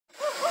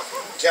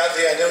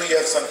Kathy, I know you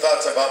have some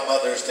thoughts about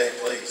Mother's Day,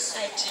 please.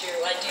 I do.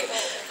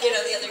 You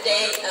know, the other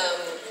day,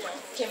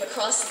 came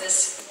across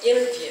this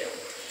interview,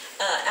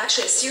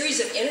 actually a series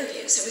of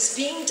interviews. It was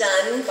being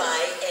done by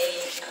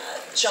a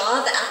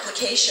job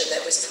application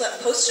that was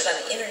posted on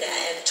the internet,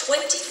 and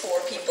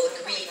 24 people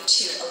agreed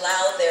to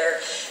allow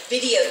their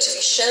video to be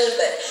shown,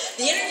 but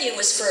the interview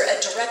was for a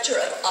director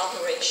of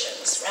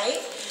operations, right?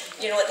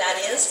 You know what that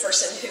is?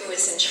 Person who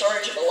is in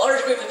charge of a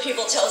large group of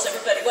people, tells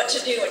everybody what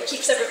to do and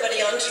keeps everybody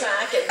on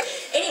track. And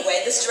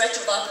anyway, this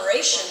director of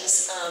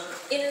operations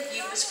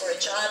interview was for a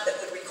job that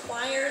would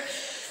require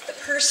the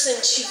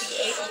person to be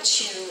able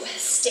to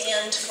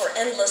stand for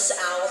endless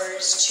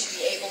hours, to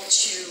be able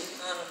to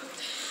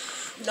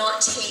not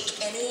take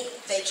any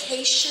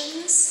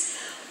vacations.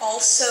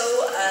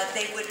 Also,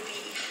 they would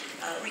be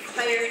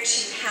required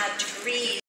to have degrees